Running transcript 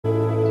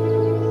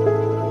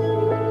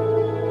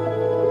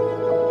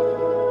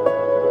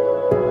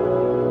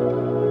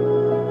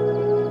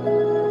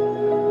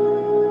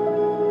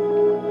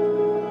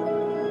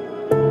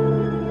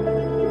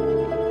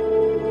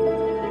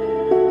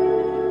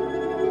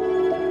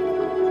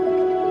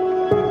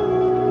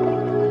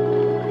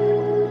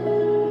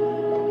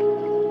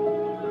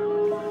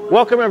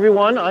Welcome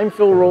everyone, I'm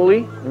Phil Rowley,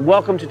 and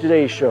welcome to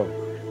today's show.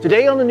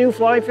 Today on The New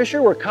Fly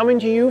Fisher, we're coming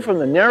to you from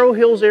the Narrow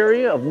Hills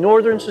area of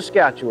northern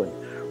Saskatchewan.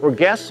 We're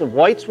guests of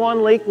White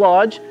Swan Lake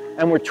Lodge,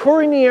 and we're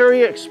touring the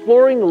area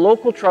exploring the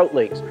local trout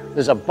lakes.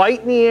 There's a bite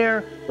in the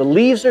air, the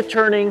leaves are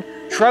turning,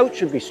 trout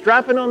should be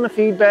strapping on the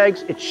feed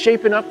bags. It's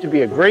shaping up to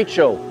be a great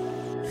show. Ooh,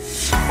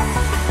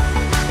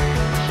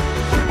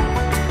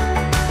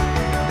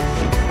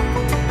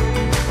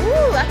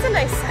 that's a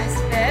nice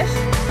sized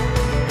fish.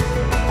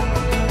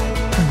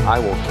 I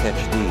will catch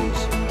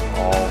these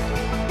all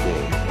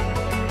day.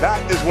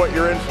 That is what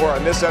you're in for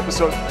on this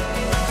episode.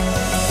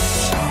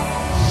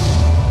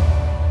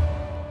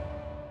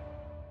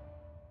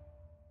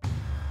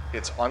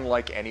 It's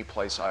unlike any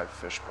place I've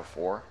fished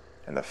before,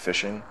 and the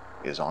fishing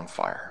is on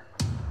fire.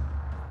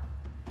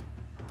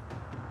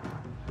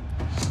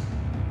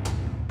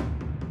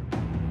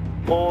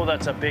 Oh,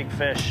 that's a big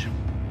fish.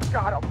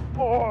 Got him.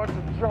 Oh, it's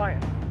a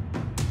giant.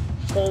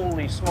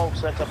 Holy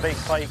smokes, that's a big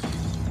pike.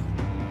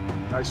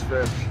 Nice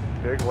fish,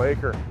 big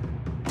laker.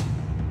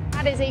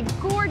 That is a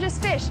gorgeous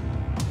fish.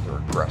 They're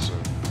aggressive,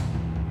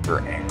 they're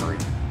angry.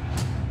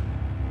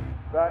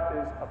 That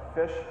is a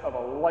fish of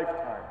a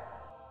lifetime.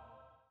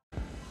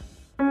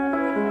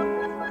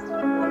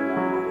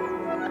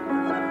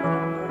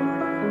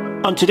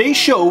 On today's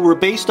show, we're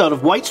based out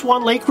of White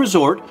Swan Lake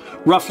Resort,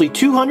 roughly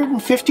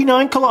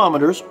 259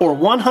 kilometers or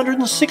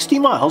 160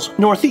 miles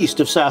northeast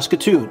of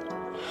Saskatoon.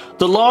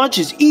 The lodge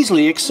is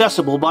easily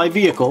accessible by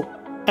vehicle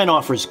and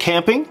offers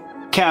camping,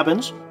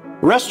 cabins,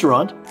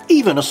 restaurant,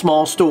 even a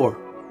small store.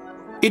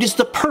 It is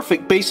the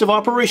perfect base of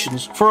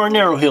operations for our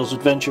Narrow Hills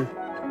adventure.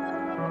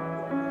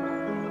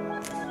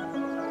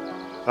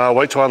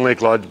 White Swan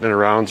Lake Lodge has been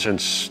around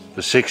since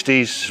the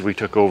 60s. We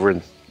took over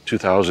in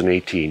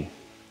 2018.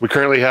 We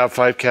currently have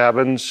 5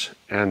 cabins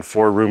and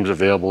 4 rooms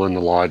available in the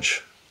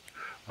lodge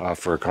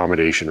for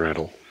accommodation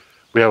rental.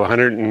 We have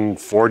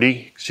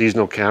 140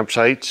 seasonal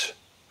campsites.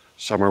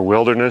 Some are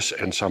wilderness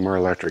and some are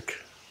electric.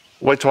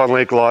 White Swan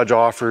Lake Lodge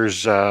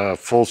offers a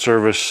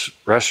full-service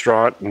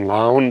restaurant and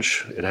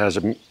lounge. It has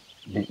a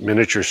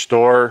miniature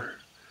store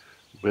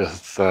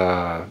with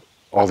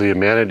all the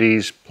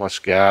amenities plus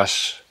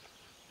gas.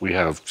 We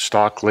have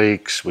stock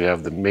lakes. We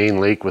have the main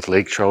lake with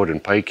lake trout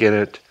and pike in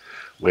it.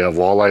 We have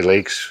walleye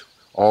lakes,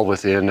 all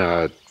within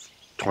a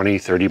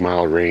 20-30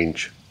 mile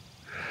range.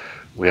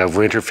 We have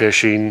winter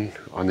fishing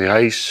on the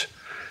ice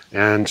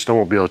and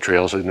snowmobile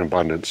trails in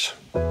abundance.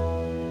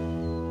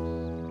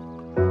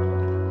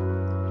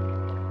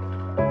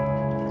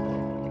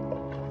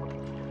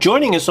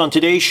 Joining us on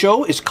today's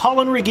show is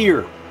Colin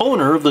Regier,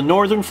 owner of the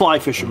Northern Fly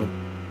Fisherman.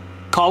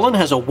 Colin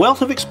has a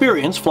wealth of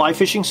experience fly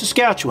fishing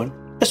Saskatchewan,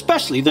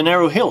 especially the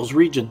Narrow Hills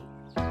region.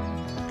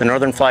 The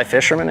Northern Fly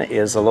Fisherman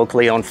is a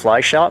locally owned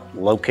fly shop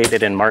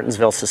located in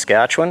Martensville,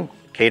 Saskatchewan,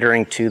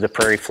 catering to the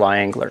prairie fly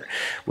angler.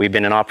 We've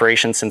been in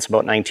operation since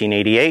about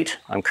 1988.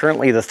 I'm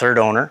currently the 3rd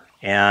owner,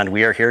 and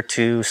we are here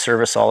to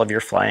service all of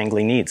your fly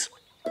angling needs.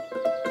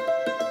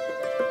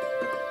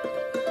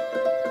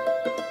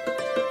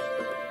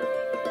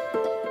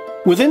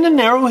 Within the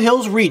Narrow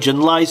Hills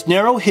region lies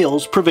Narrow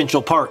Hills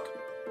Provincial Park.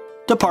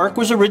 The park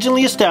was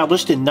originally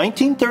established in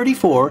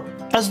 1934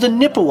 as the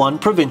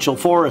Nipawin Provincial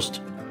Forest.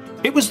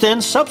 It was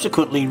then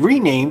subsequently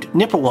renamed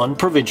Nipawin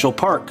Provincial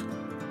Park.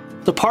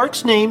 The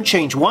park's name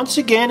changed once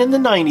again in the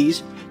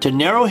 90s to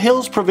Narrow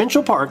Hills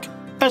Provincial Park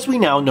as we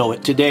now know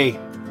it today.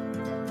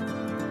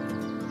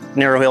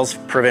 Narrow Hills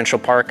Provincial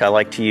Park, I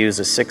like to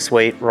use a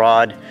 6-weight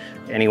rod,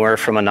 anywhere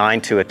from a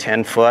 9 to a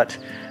 10 foot.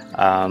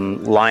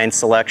 Line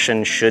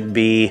selection should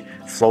be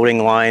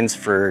floating lines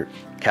for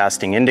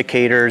casting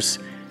indicators,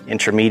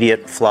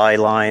 intermediate fly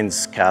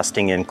lines,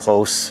 casting in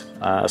close,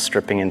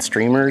 stripping in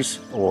streamers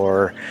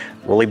or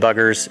woolly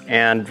buggers,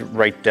 and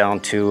right down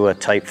to a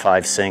type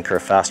 5 sink or a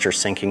faster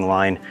sinking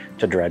line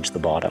to dredge the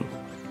bottom.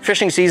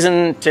 Fishing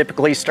season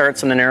typically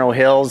starts in the Narrow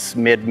Hills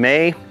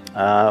mid-May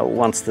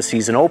once the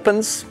season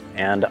opens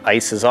and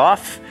ice is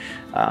off.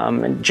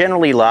 And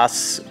generally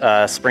last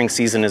spring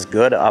season is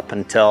good up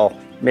until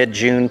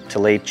mid-June to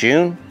late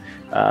June.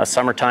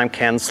 Summertime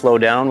can slow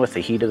down with the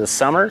heat of the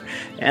summer,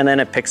 and then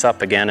it picks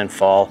up again in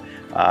fall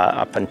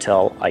up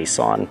until ice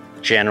on,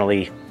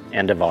 generally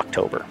end of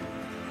October.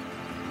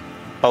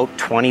 About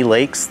 20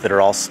 lakes that are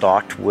all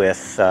stocked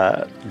with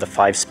the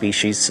 5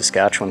 species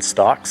Saskatchewan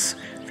stocks,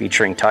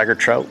 featuring tiger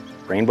trout,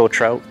 rainbow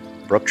trout,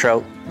 brook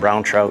trout,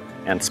 brown trout,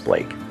 and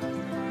splake.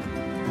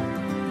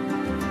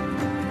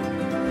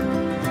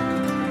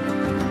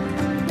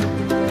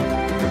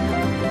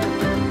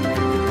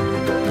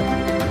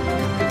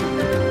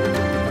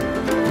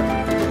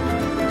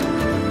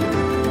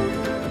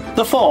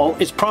 The fall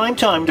is prime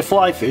time to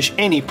fly fish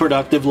any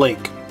productive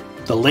lake.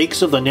 The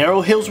lakes of the Narrow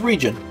Hills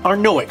region are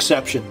no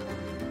exception.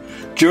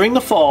 During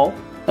the fall,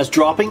 as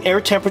dropping air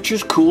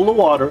temperatures cool the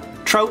water,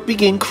 trout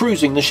begin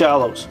cruising the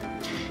shallows.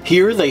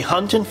 Here they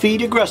hunt and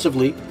feed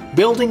aggressively,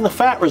 building the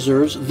fat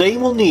reserves they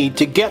will need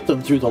to get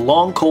them through the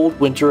long cold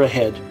winter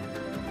ahead.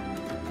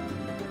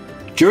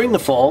 During the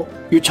fall,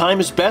 your time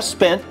is best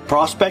spent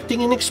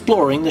prospecting and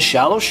exploring the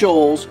shallow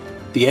shoals,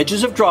 the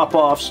edges of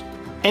drop-offs,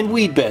 and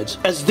weed beds,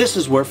 as this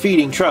is where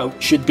feeding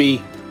trout should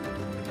be.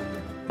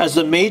 As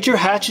the major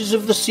hatches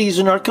of the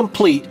season are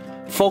complete,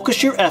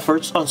 focus your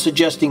efforts on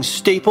suggesting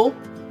staple,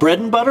 bread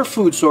and butter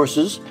food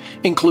sources,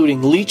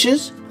 including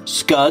leeches,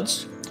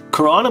 scuds,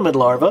 chironomid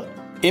larvae,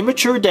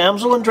 immature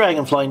damsel and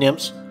dragonfly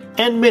nymphs,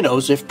 and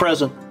minnows if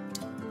present.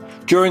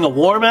 During a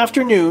warm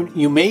afternoon,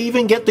 you may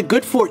even get the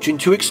good fortune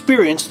to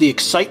experience the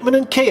excitement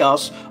and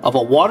chaos of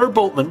a water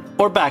boatman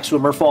or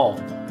backswimmer fall.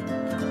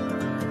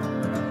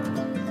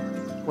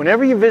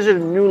 Whenever you visit a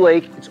new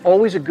lake, it's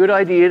always a good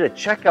idea to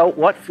check out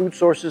what food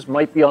sources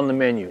might be on the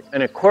menu.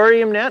 An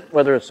aquarium net,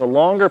 whether it's a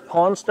longer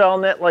pond-style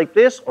net like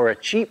this or a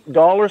cheap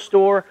dollar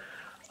store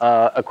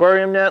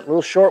aquarium net, a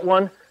little short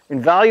one,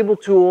 invaluable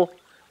tool.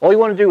 All you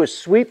want to do is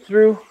sweep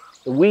through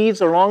the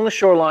weeds along the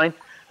shoreline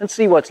and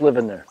see what's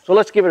living there. So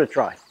let's give it a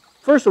try.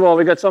 First of all,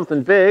 we got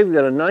something big. We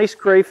got a nice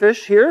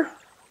crayfish here.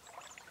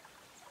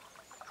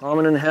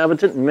 Common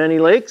inhabitant in many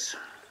lakes.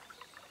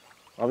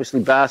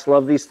 Obviously bass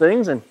love these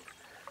things and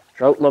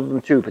trout love them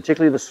too,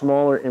 particularly the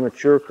smaller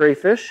immature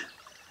crayfish.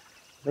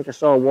 I think I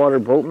saw a water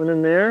boatman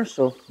in there,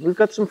 so we've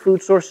got some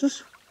food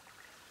sources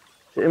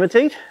to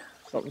imitate,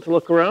 something to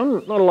look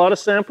around. Not a lot of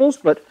samples,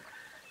 but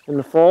in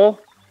the fall,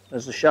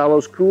 as the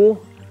shallows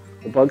cool,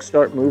 the bugs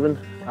start moving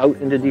out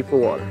into deeper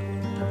water.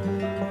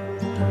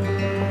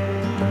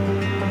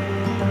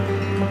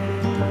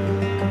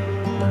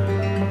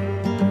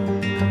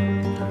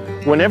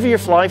 Whenever you're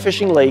fly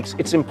fishing lakes,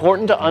 it's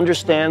important to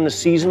understand the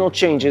seasonal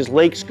changes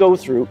lakes go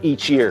through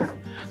each year.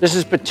 This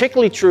is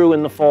particularly true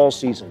in the fall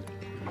season.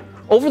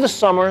 Over the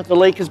summer, the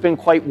lake has been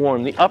quite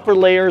warm. The upper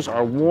layers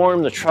are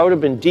warm. The trout have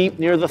been deep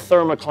near the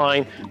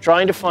thermocline,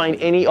 trying to find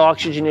any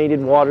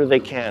oxygenated water they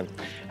can.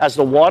 As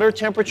the water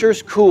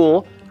temperatures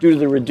cool, due to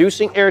the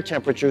reducing air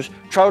temperatures,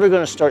 trout are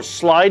going to start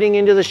sliding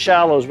into the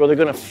shallows where they're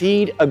going to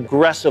feed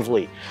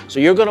aggressively.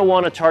 So you're going to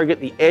want to target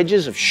the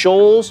edges of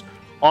shoals,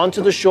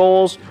 onto the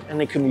shoals, and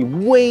they can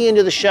be way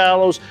into the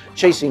shallows,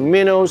 chasing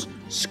minnows,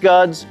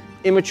 scuds,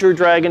 immature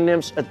dragon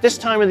nymphs. At this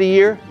time of the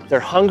year, they're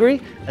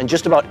hungry, and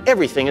just about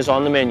everything is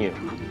on the menu.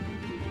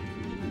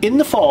 In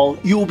the fall,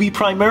 you will be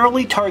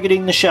primarily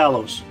targeting the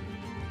shallows.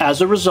 As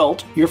a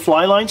result, your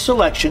fly line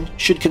selection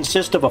should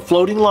consist of a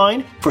floating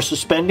line for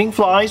suspending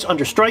flies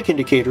under strike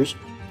indicators,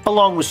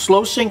 along with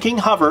slow sinking,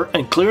 hover,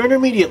 and clear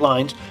intermediate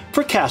lines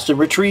for cast and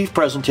retrieve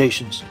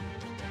presentations.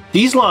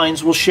 These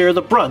lines will share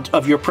the brunt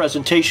of your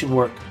presentation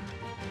work.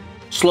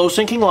 Slow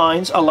sinking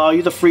lines allow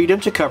you the freedom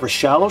to cover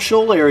shallow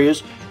shoal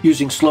areas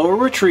using slower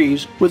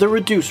retrieves with a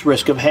reduced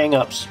risk of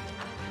hang-ups.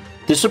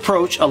 This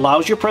approach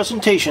allows your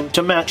presentation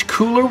to match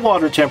cooler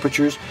water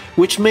temperatures,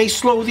 which may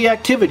slow the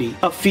activity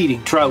of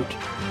feeding trout.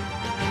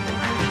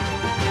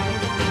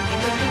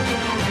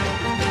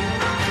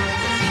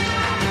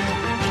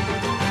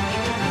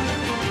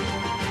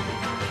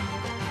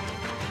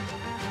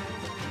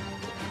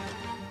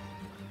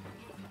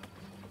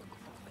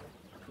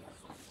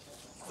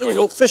 There we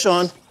go, fish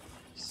on.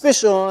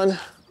 Fish on.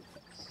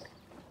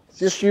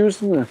 Just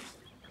using the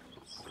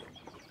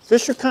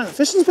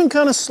fishing's been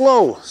kind of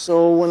slow.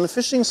 So when the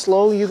fishing's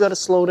slow, you got to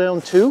slow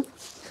down too.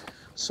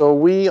 So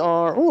we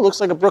are, oh,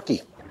 looks like a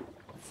brookie.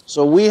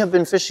 So we have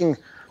been fishing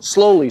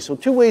slowly. So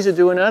two ways of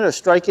doing that: a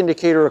strike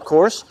indicator, of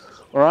course,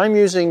 or I'm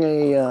using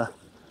a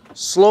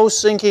slow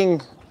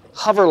sinking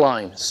hover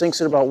line.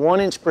 Sinks at about 1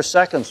 inch per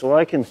second, so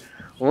I can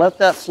let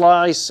that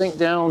fly sink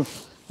down. In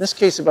this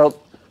case, about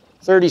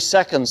 30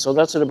 seconds, so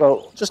that's at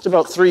just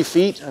about 3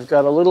 feet. I've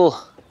got a little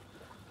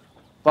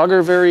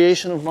bugger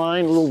variation of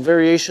mine, a little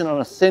variation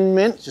on a thin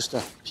mint, just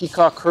a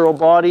peacock curl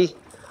body,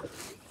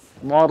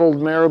 mottled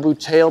marabou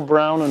tail,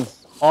 brown and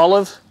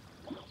olive,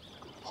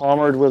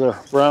 palmered with a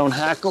brown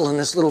hackle, and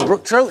this little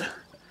brook trout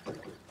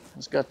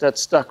has got that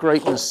stuck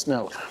right in the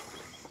snout.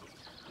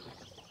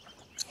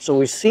 So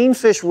we've seen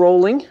fish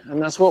rolling,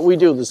 and that's what we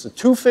do. This is the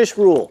 2 fish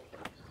rule.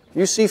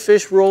 You see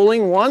fish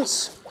rolling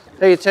once,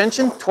 pay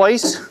attention.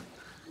 Twice,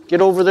 get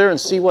over there and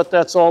see what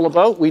that's all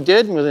about. We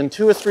did, and within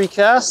 2 or 3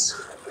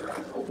 casts,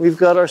 we've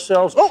got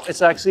ourselves, oh,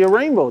 it's actually a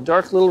rainbow,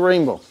 dark little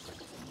rainbow.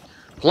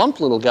 Plump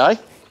little guy.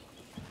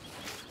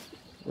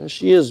 There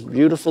she is,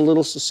 beautiful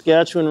little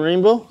Saskatchewan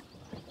rainbow.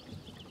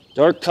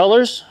 Dark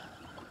colors,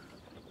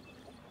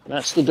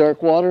 match the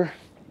dark water.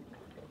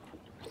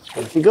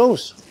 There he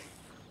goes.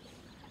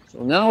 So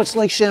now it's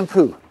like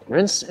shampoo,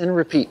 rinse and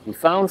repeat. We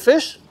found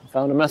fish,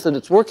 found a method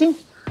that's working.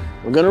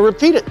 We're gonna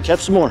repeat it, catch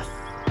some more.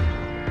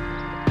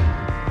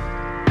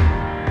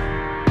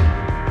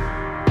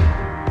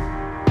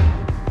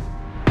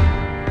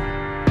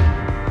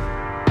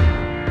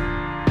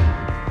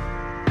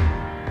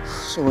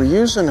 So we're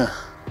using a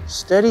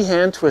steady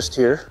hand twist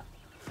here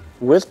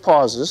with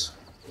pauses.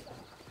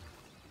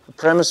 The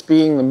premise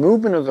being the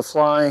movement of the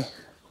fly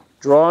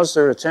draws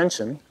their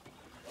attention,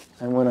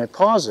 and when I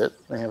pause it,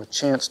 they have a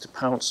chance to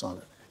pounce on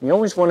it. You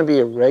always want to be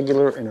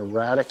irregular and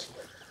erratic,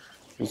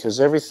 because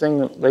everything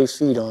that they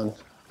feed on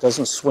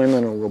doesn't swim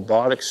in a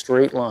robotic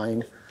straight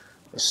line.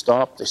 They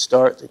stop, they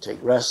start, they take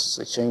rests,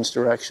 they change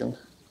direction.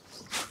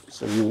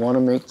 So you want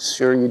to make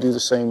sure you do the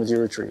same with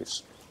your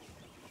retrieves.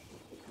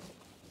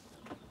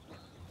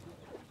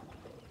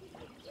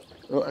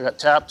 Oh, I got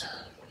tapped.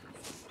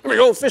 Here we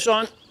go, fish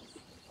on.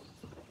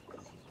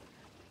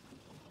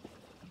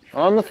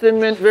 On the thin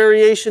mint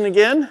variation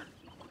again.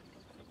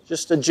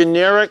 Just a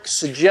generic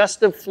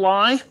suggestive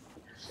fly.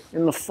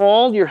 In the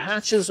fall, your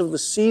hatches of the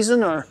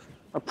season are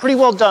pretty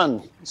well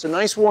done. It's a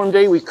nice warm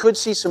day. We could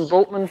see some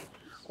boatman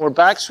or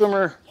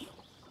backswimmer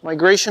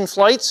migration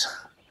flights,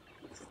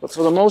 but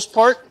for the most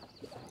part,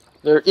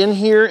 they're in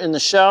here in the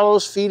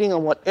shallows feeding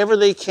on whatever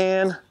they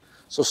can.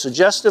 So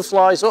suggestive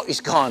flies, oh,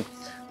 he's gone.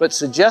 But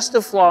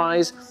suggestive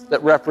flies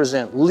that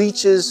represent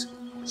leeches,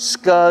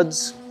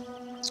 scuds,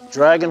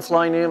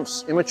 dragonfly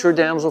nymphs, immature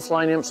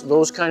damselfly nymphs,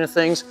 those kind of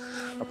things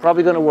are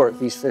probably going to work.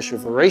 These fish are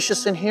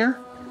voracious in here,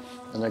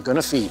 and they're going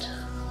to feed.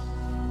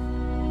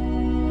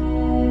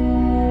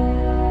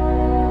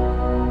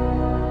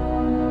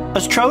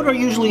 As trout are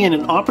usually in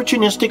an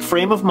opportunistic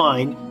frame of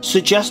mind,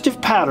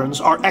 suggestive patterns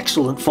are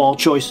excellent fall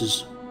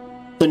choices.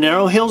 The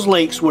Narrow Hills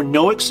lakes were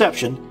no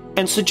exception,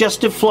 and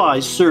suggestive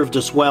flies served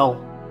us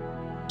well.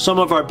 Some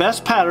of our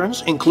best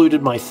patterns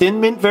included my thin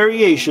mint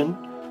variation,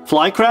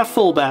 flycraft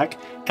fullback,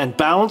 and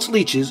balanced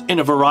leeches in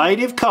a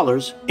variety of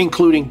colors,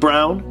 including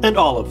brown and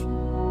olive.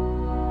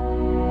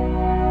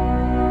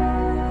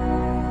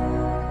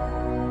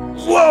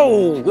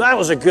 Whoa, that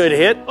was a good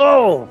hit.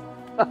 Oh,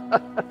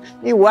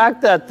 you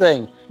whacked that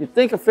thing. You'd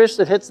think a fish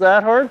that hits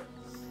that hard?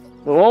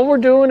 Well, all we're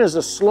doing is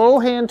a slow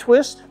hand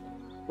twist,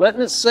 letting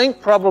it sink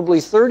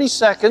probably 30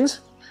 seconds.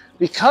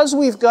 Because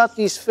we've got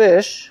these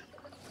fish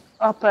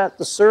up at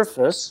the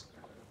surface,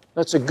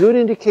 that's a good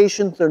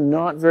indication they're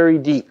not very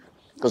deep,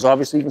 because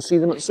obviously you can see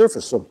them at the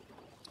surface. So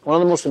one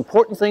of the most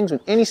important things in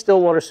any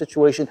stillwater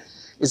situation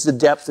is the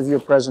depth of your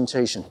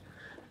presentation.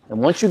 And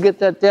once you get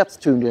that depth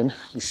tuned in,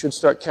 you should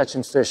start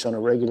catching fish on a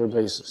regular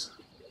basis.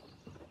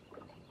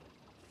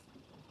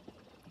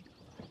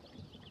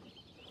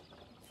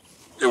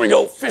 There we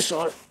go, fish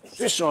on,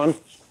 fish on.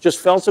 Just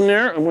felt them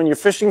there, and when you're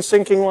fishing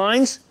sinking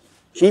lines,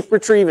 keep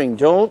retrieving.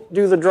 Don't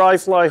do the dry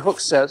fly hook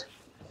set,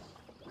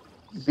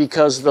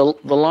 because the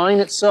line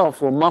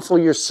itself will muffle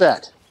your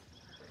set.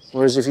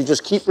 Whereas if you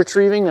just keep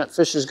retrieving, that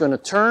fish is going to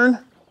turn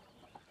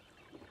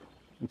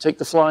and take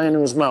the fly into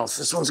his mouth.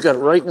 This one's got it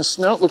right in his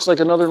snout. Looks like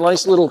another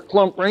nice little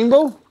plump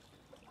rainbow.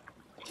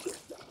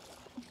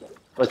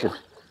 If I could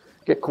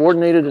get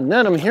coordinated and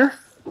net him here.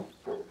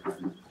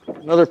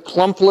 Another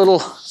plump little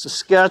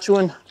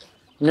Saskatchewan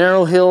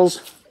Narrow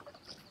Hills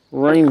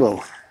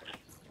rainbow.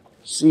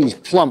 See, he's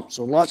plump,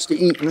 so lots to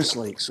eat in this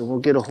lake. So we'll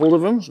get a hold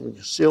of him. So we'll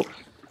just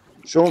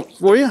show him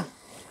for you.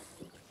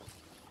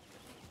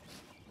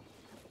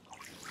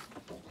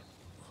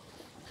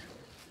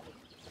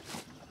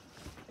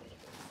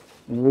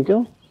 There we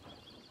go.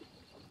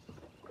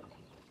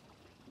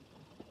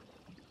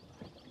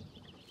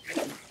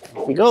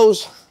 There he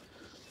goes.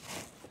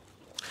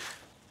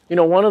 You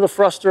know, one of the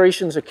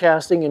frustrations of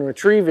casting and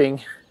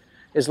retrieving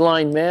is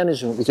line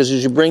management, because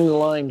as you bring the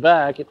line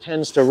back, it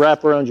tends to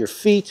wrap around your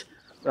feet,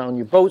 around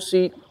your boat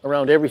seat,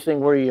 around everything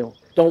where you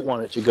don't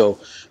want it to go.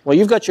 Well,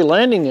 you've got your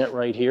landing net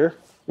right here.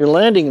 Your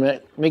landing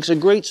net makes a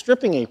great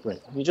stripping apron.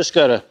 You just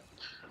got to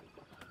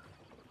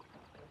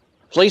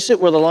place it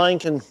where the line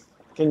can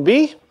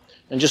be,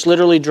 and just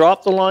literally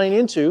drop the line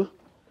into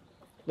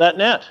that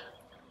net.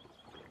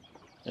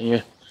 And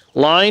your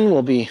line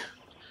will be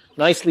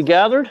nicely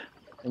gathered,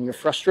 and your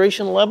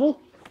frustration level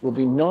will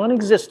be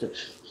non-existent.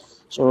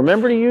 So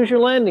remember to use your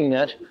landing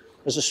net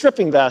as a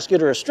stripping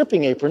basket or a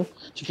stripping apron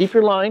to keep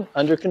your line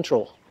under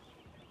control.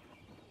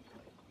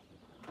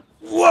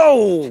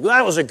 Whoa,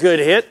 that was a good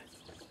hit.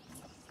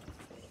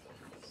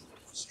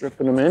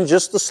 Stripping them in,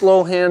 just the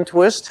slow hand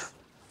twist.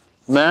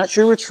 Match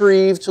your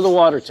retrieve to the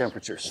water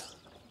temperatures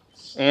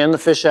and the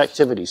fish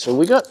activity. So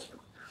we got a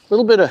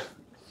little bit of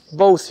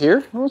both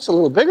here. Oh, it's a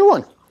little bigger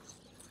one.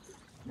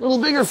 A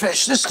little bigger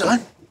fish this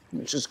time,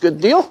 which is a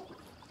good deal.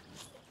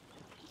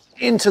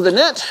 Into the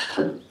net.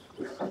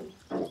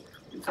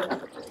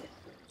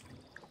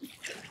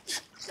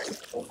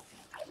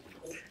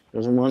 He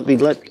doesn't want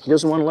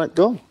to let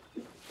go.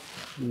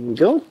 There we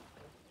go.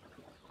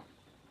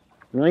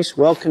 Nice,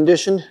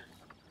 well-conditioned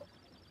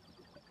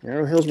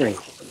Narrow Hills ring.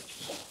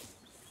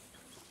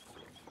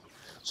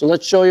 So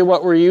let's show you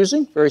what we're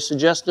using. Very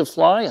suggestive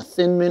fly, a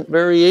thin mint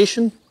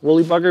variation,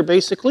 woolly bugger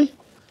basically.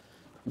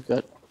 We've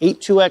got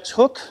 8-2X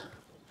hook.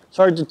 It's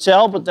hard to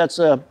tell, but that's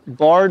a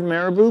barred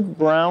marabou,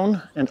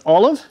 brown and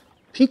olive.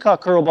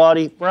 Peacock curl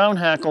body, brown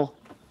hackle,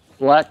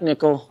 black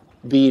nickel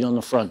bead on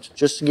the front,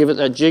 just to give it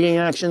that jigging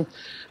action.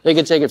 They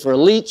could take it for a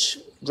leech,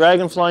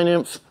 dragonfly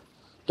nymph,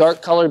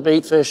 dark colored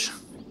bait fish.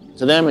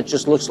 To them, it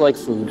just looks like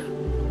food.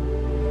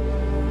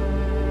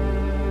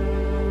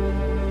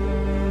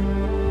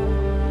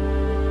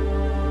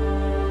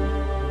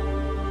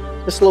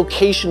 This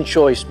location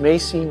choice may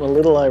seem a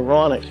little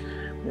ironic.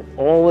 With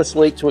all this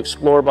lake to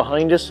explore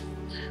behind us,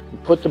 we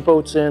put the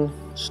boats in,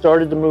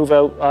 started to move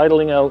out,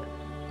 idling out,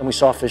 and we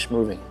saw fish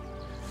moving.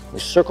 We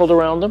circled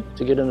around them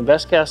to get in the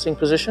best casting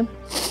position,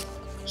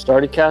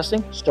 started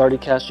casting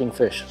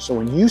fish. So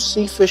when you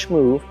see fish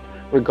move,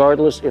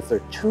 regardless if they're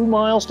 2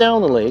 miles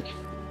down the lake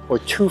or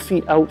 2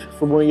 feet out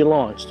from where you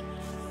launched,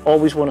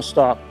 always want to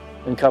stop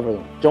and cover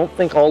them. Don't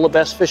think all the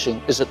best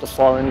fishing is at the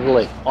far end of the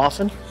lake.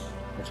 Often,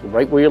 it's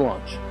right where you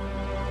launch.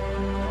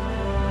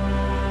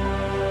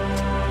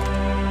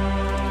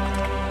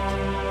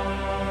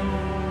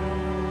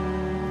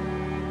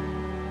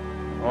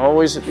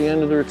 Always at the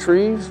end of the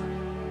retrieve.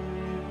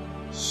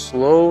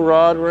 Slow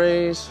rod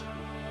raise.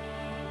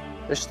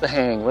 Fish the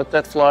hang. Let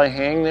that fly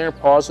hang there.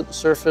 Pause at the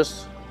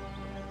surface.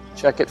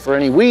 Check it for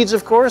any weeds,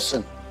 of course,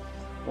 and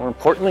more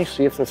importantly,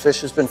 see if the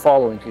fish has been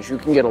following, because you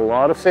can get a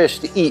lot of fish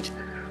to eat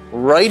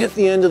right at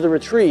the end of the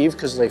retrieve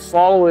because they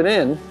follow it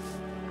in.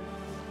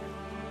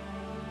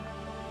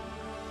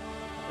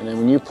 And then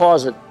when you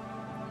pause it,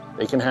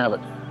 they can have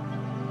it.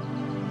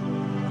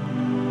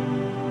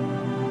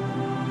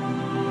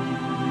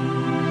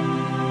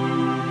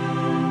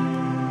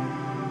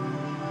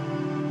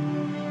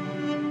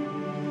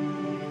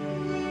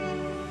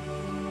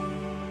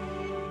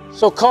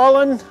 So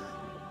Colin,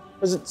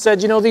 as it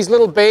said, you know, these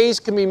little bays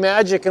can be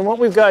magic, and what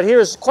we've got here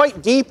is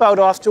quite deep out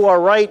off to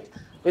our right.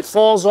 It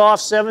falls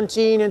off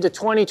 17 into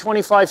 20,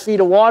 25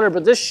 feet of water,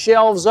 but this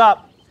shelves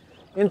up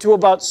into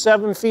about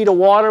 7 feet of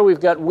water.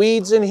 We've got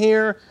weeds in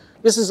here.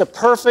 This is a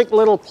perfect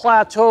little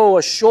plateau,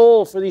 a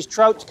shoal for these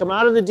trout to come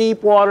out of the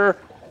deep water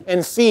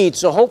and feed.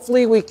 So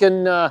hopefully we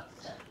can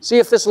see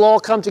if this will all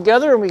come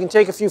together and we can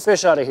take a few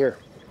fish out of here.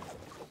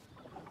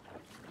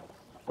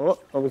 Oh,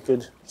 or we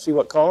could see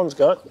what Colin's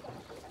got.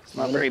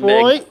 Not very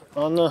big.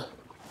 On the,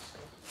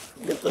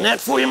 get the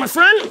net for you, my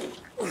friend.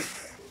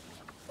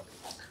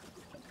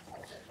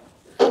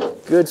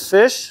 Good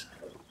fish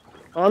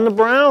on the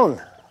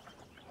brown.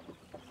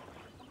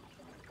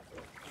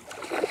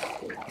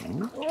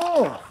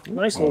 Oh,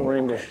 nice little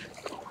rainbow.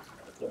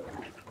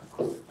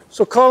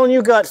 So Colin,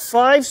 you got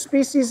 5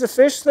 species of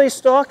fish they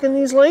stock in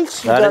these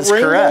lakes? That is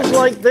correct. You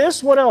got rainbows like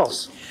this, what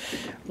else?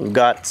 We've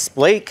got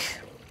splake,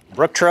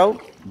 brook trout,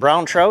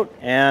 brown trout,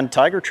 and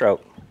tiger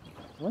trout.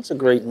 That's a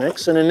great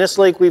mix. And in this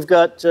lake, we've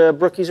got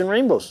brookies and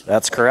rainbows.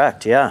 That's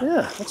correct, yeah.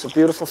 Yeah, that's a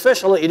beautiful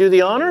fish. I'll let you do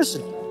the honors.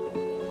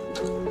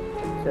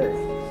 Okay.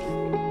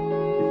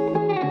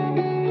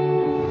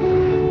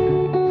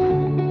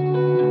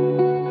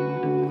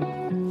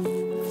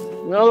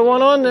 Another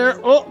one on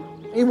there. Oh,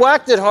 he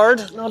whacked it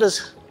hard. Not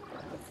his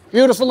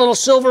beautiful little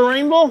silver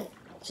rainbow.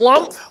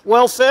 Plump,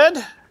 well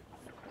fed.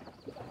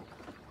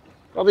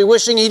 Probably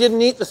wishing he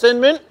didn't eat the thin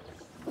mint.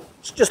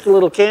 It's just a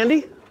little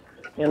candy.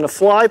 And the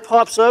fly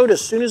pops out as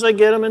soon as I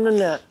get him in the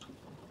net.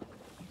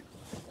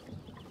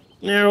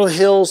 Narrow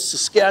Hills,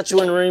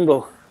 Saskatchewan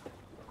rainbow.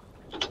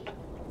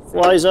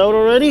 Flies out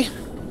already.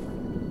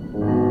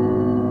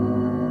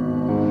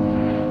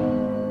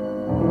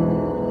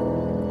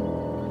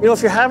 You know,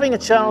 if you're having a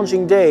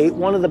challenging day,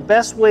 one of the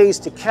best ways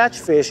to catch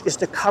fish is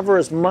to cover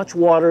as much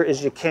water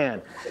as you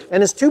can.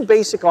 And there's 2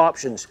 basic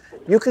options.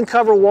 You can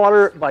cover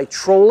water by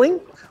trolling,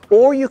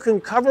 or you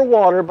can cover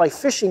water by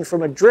fishing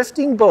from a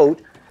drifting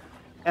boat,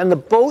 and the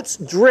boat's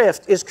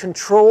drift is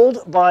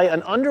controlled by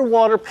an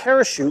underwater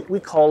parachute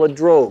we call a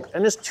drogue.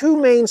 And there's 2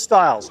 main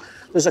styles.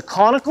 There's a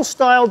conical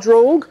style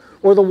drogue,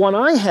 or the one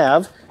I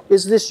have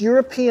is this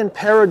European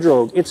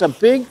paradrogue. It's a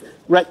big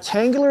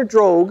rectangular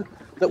drogue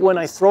that when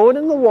I throw it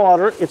in the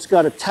water, it's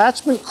got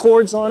attachment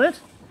cords on it,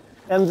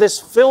 and this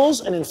fills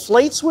and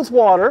inflates with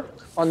water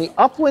on the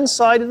upwind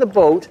side of the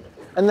boat,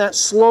 and that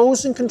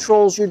slows and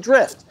controls your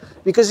drift.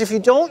 Because if you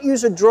don't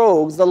use a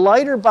drogue, the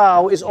lighter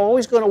bow is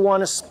always going to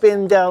want to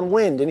spin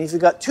downwind. And if you've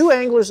got 2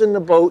 anglers in the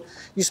boat,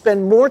 you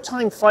spend more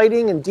time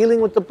fighting and dealing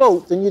with the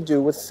boat than you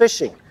do with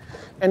fishing.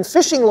 And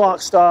fishing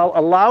lock style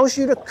allows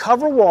you to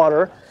cover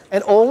water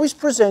and always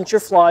present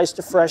your flies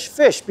to fresh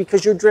fish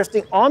because you're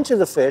drifting onto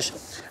the fish,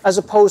 as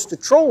opposed to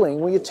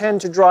trolling, where you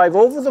tend to drive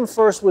over them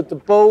first with the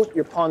boat,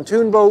 your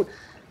pontoon boat,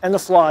 and the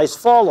flies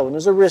follow. And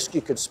there's a risk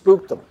you could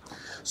spook them.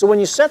 So when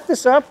you set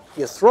this up,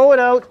 you throw it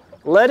out,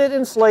 let it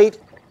inflate,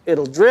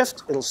 it'll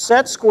drift, it'll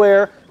set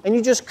square, and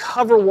you just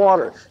cover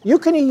water. You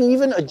can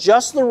even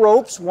adjust the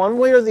ropes one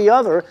way or the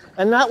other,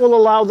 and that will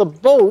allow the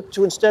boat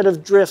to, instead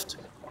of drift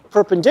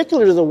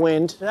perpendicular to the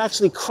wind, to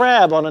actually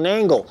crab on an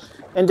angle.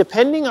 And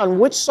depending on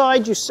which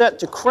side you set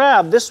to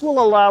crab, this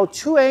will allow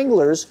 2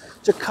 anglers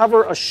to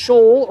cover a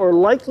shoal or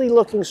likely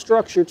looking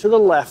structure to the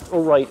left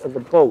or right of the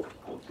boat.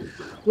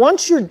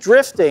 Once you're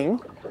drifting,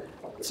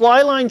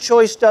 fly line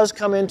choice does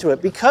come into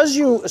it. Because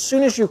as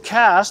soon as you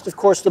cast, of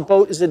course, the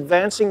boat is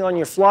advancing on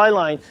your fly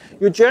line,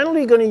 you're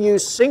generally going to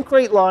use sink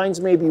rate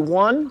lines maybe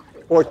 1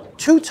 or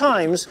 2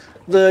 times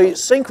the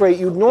sink rate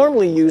you'd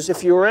normally use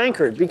if you were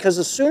anchored. Because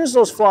as soon as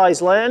those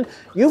flies land,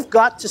 you've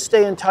got to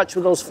stay in touch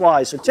with those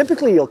flies. So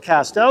typically you'll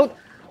cast out,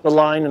 the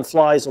line and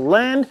flies will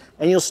land,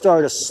 and you'll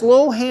start a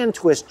slow hand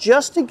twist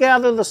just to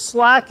gather the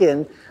slack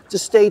in to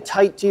stay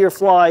tight to your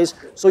flies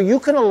so you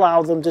can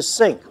allow them to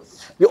sink.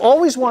 You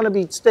always want to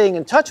be staying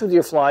in touch with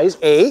your flies,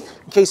 A,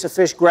 in case a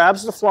fish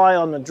grabs the fly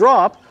on the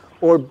drop,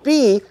 or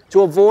B,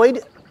 to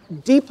avoid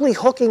deeply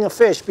hooking a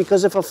fish,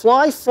 because if a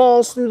fly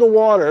falls through the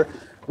water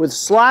with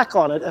slack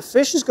on it, a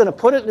fish is going to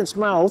put it in its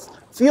mouth,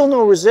 feel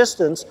no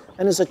resistance,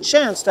 and there's a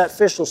chance that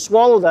fish will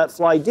swallow that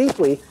fly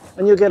deeply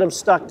and you'll get them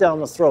stuck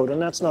down the throat,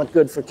 and that's not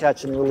good for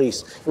catch and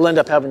release. You'll end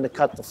up having to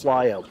cut the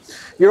fly out.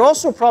 You're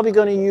also probably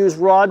going to use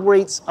rod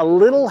weights a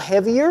little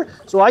heavier,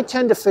 so I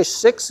tend to fish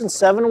 6 and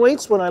 7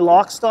 weights when I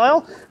lock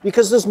style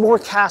because there's more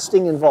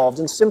casting involved,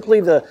 and simply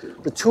the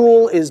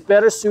tool is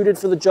better suited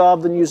for the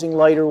job than using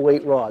lighter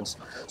weight rods.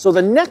 So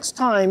the next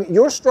time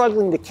you're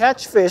struggling to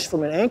catch fish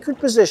from an anchored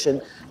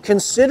position,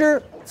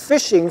 consider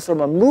fishing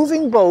from a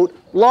moving boat,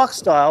 lock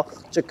style,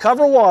 to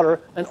cover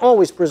water, and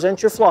always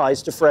present your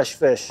flies to fresh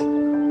fish.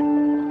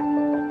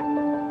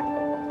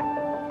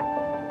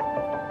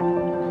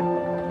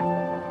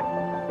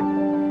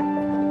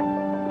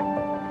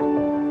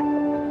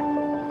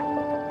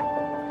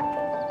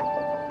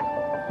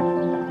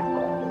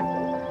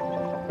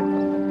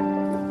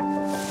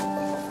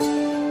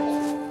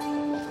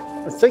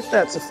 I think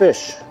that's a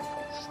fish.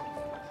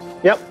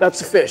 Yep,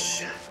 that's a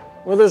fish.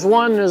 Well, there's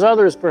one, there's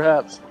others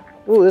perhaps.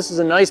 Ooh, this is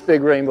a nice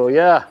big rainbow,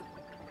 yeah.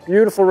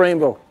 Beautiful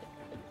rainbow.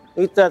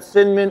 Eat that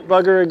thin mint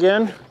bugger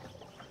again.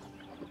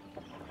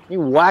 He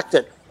whacked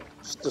it.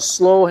 Just a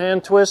slow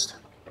hand twist.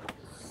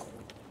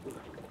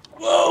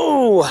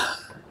 Whoa!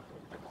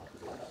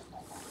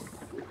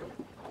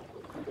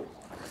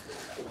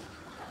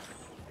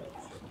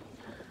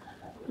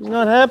 He's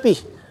not happy.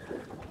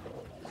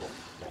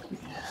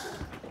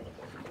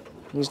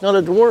 He's not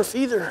a dwarf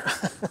either.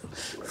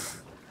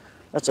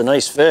 That's a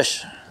nice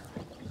fish.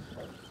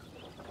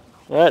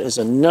 That is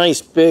a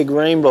nice big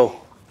rainbow.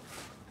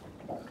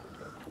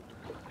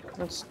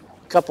 That's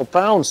a couple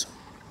pounds,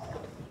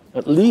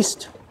 at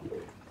least.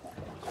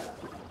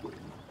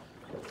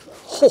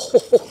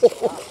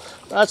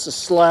 That's a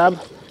slab.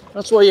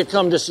 That's why you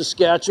come to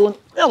Saskatchewan.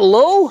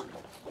 Hello.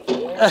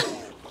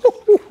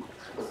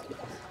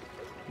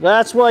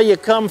 That's why you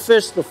come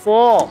fish the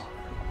fall.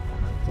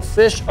 The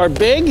fish are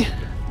big.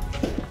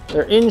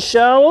 They're in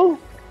shallow,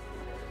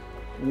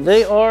 and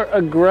they are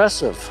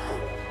aggressive.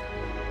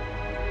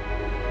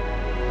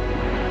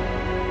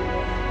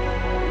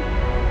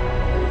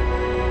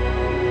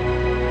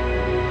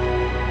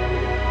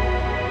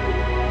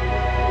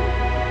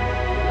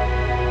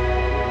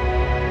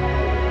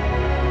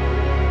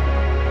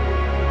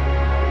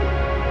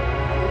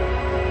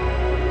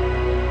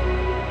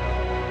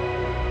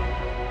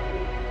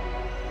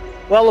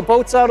 Well, the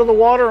boat's out of the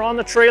water, on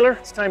the trailer.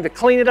 It's time to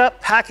clean it up,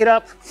 pack it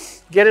up,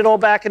 get it all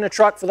back in the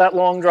truck for that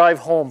long drive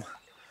home.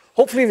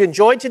 Hopefully you've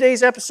enjoyed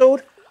today's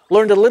episode,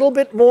 learned a little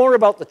bit more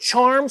about the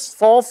charms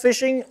fall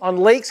fishing on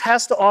lakes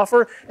has to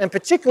offer, and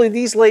particularly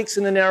these lakes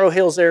in the Narrow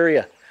Hills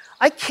area.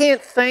 I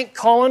can't thank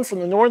Colin from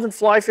the Northern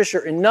Fly Fisher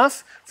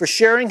enough for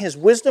sharing his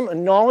wisdom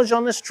and knowledge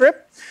on this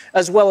trip,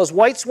 as well as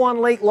White Swan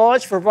Lake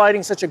Lodge for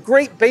providing such a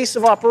great base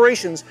of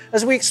operations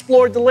as we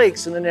explored the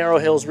lakes in the Narrow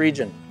Hills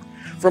region.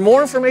 For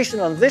more information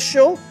on this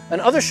show and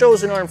other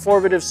shows in our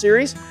informative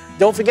series,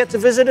 don't forget to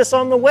visit us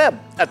on the web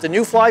at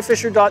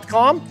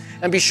thenewflyfisher.com,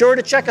 and be sure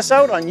to check us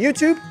out on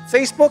YouTube,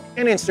 Facebook,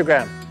 and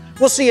Instagram.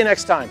 We'll see you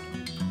next time.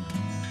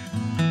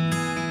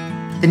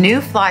 The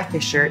New Fly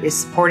Fisher is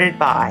supported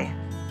by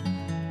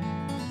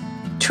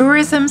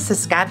Tourism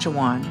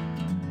Saskatchewan,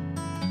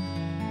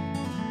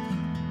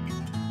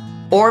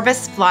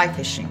 Orvis Fly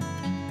Fishing,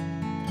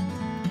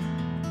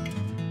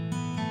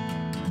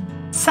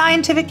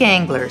 Scientific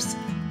Anglers,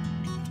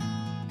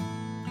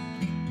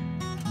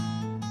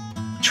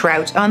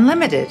 Trout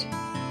Unlimited,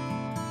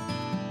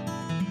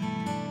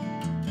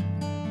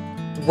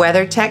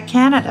 WeatherTech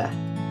Canada,